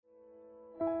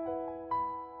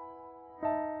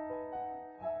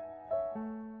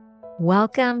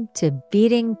Welcome to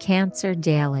Beating Cancer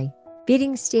Daily.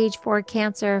 Beating stage 4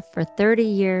 cancer for 30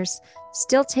 years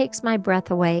still takes my breath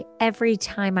away every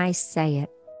time I say it.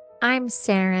 I'm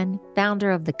Saren, founder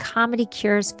of the Comedy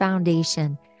Cures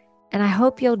Foundation, and I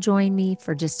hope you'll join me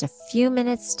for just a few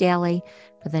minutes daily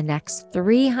for the next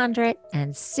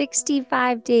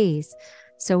 365 days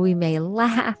so we may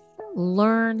laugh,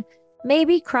 learn,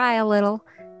 maybe cry a little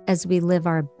as we live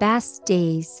our best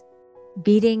days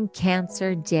beating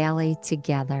cancer daily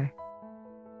together.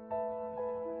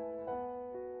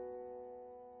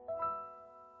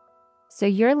 So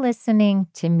you're listening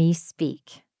to me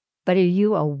speak, but are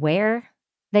you aware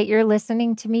that you're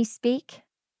listening to me speak?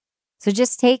 So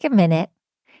just take a minute,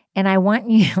 and I want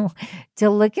you to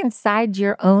look inside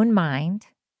your own mind,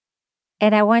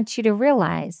 and I want you to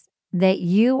realize that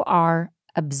you are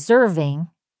observing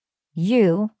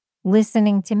you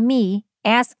listening to me,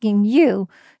 asking you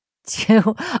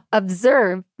to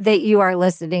observe that you are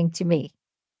listening to me.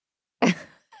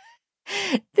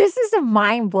 This is a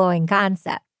mind-blowing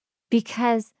concept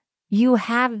because you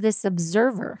have this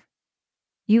observer.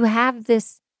 You have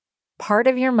this part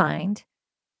of your mind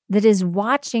that is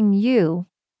watching you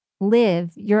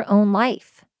live your own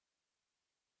life.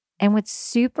 And what's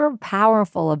super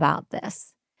powerful about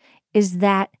this is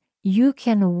that you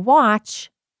can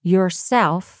watch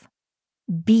yourself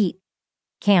beat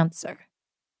cancer.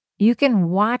 You can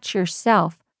watch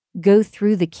yourself go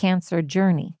through the cancer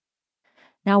journey.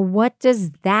 Now, what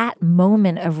does that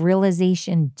moment of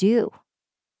realization do?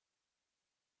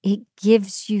 It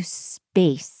gives you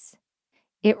space.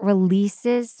 It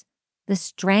releases the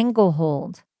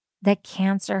stranglehold that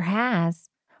cancer has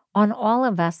on all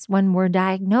of us when we're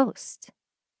diagnosed.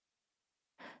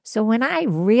 So when I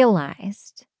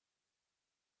realized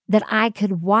that I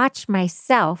could watch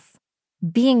myself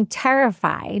being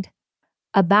terrified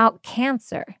about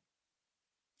cancer,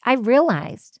 I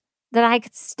realized that I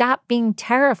could stop being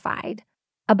terrified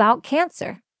about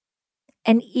cancer.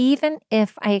 And even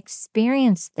if I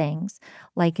experienced things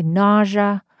like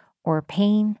nausea or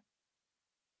pain,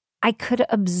 I could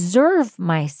observe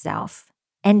myself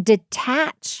and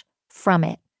detach from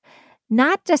it,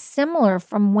 not dissimilar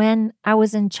from when I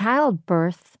was in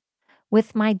childbirth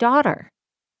with my daughter.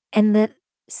 And the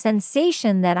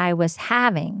sensation that I was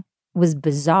having was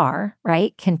bizarre,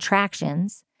 right?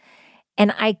 Contractions.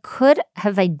 And I could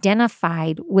have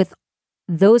identified with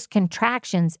those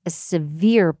contractions as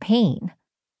severe pain.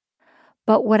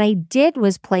 But what I did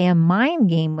was play a mind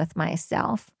game with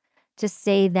myself to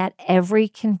say that every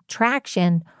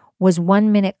contraction was 1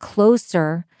 minute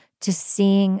closer to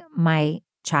seeing my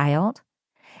child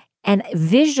and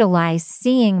visualize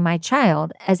seeing my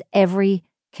child as every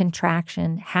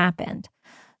contraction happened,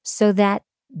 so that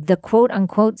the quote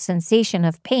unquote sensation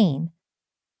of pain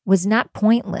was not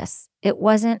pointless. It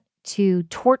wasn't to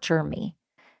torture me.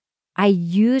 I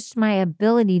used my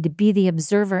ability to be the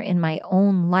observer in my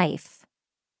own life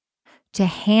to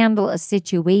handle a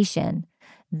situation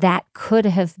that could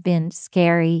have been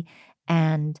scary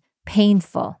and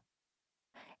painful.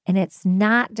 And it's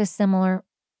not dissimilar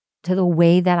to the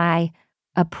way that I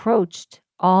approached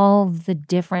all the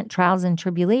different trials and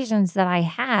tribulations that I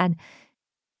had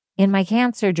in my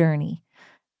cancer journey.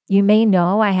 You may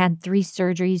know I had 3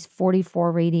 surgeries,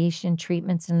 44 radiation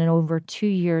treatments, and over 2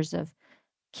 years of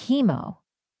chemo,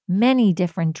 many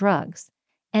different drugs.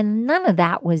 And none of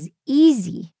that was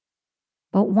easy.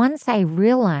 But once I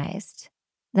realized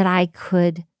that I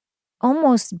could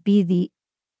almost be the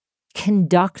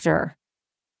conductor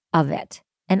of it,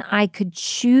 and I could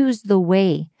choose the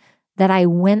way that I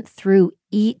went through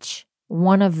each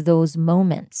one of those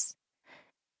moments,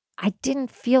 I didn't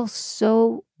feel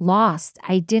so lost.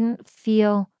 I didn't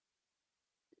feel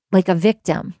like a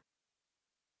victim.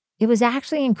 It was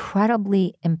actually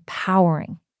incredibly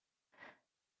empowering.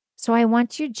 So I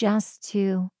want you just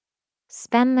to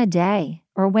spend the day,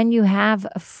 or when you have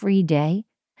a free day,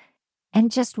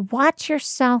 and just watch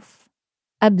yourself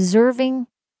observing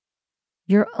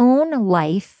your own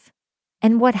life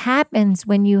and what happens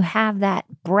when you have that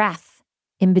breath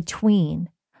in between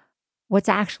what's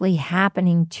actually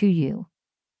happening to you.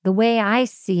 The way I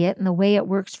see it and the way it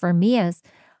works for me is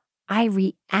I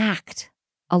react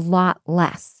a lot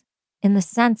less, in the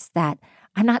sense that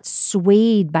I'm not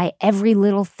swayed by every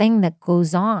little thing that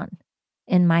goes on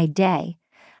in my day.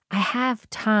 I have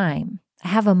time, I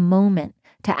have a moment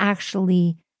to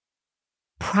actually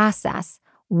process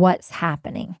what's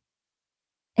happening.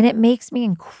 And it makes me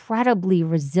incredibly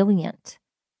resilient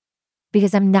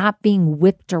because I'm not being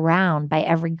whipped around by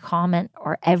every comment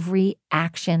or every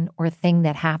action or thing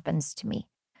that happens to me.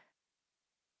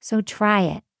 So try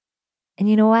it. And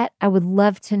you know what? I would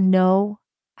love to know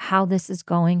how this is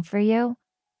going for you.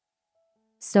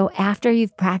 So after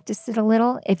you've practiced it a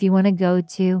little, if you want to go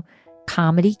to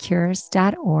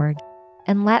comedycures.org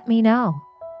and let me know.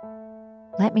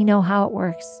 Let me know how it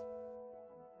works.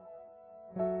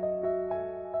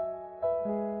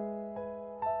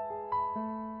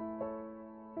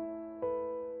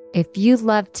 If you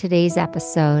loved today's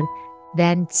episode,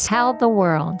 then tell the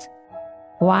world.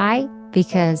 Why?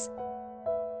 Because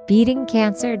Beating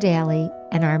Cancer Daily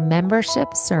and our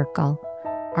membership circle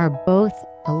are both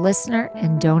a listener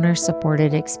and donor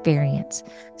supported experience.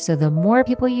 So the more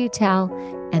people you tell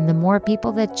and the more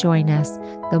people that join us,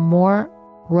 the more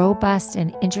robust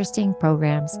and interesting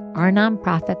programs our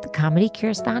nonprofit, the Comedy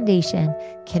Cures Foundation,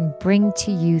 can bring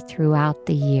to you throughout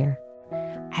the year.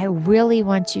 I really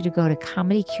want you to go to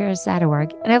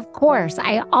comedycures.org. And of course,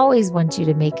 I always want you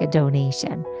to make a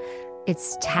donation.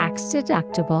 It's tax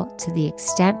deductible to the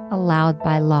extent allowed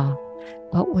by law.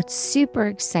 But what's super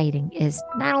exciting is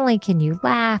not only can you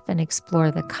laugh and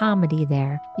explore the comedy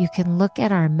there, you can look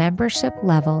at our membership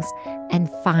levels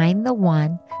and find the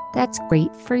one that's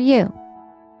great for you.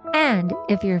 And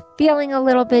if you're feeling a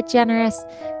little bit generous,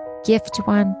 gift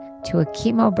one to a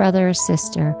chemo brother or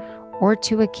sister or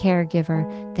to a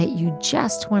caregiver that you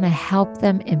just want to help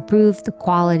them improve the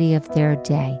quality of their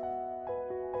day.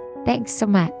 Thanks so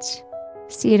much.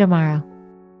 See you tomorrow.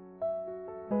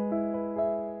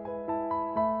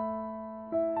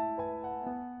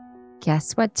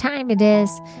 Guess what time it is?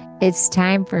 It's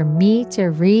time for me to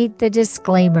read the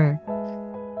disclaimer.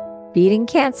 Beating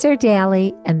Cancer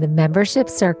Daily and the membership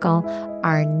circle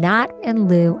are not in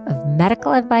lieu of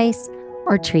medical advice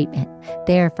or treatment.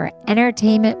 They are for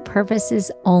entertainment purposes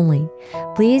only.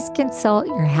 Please consult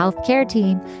your healthcare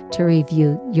team to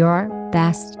review your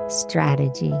best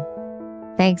strategy.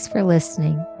 Thanks for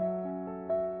listening.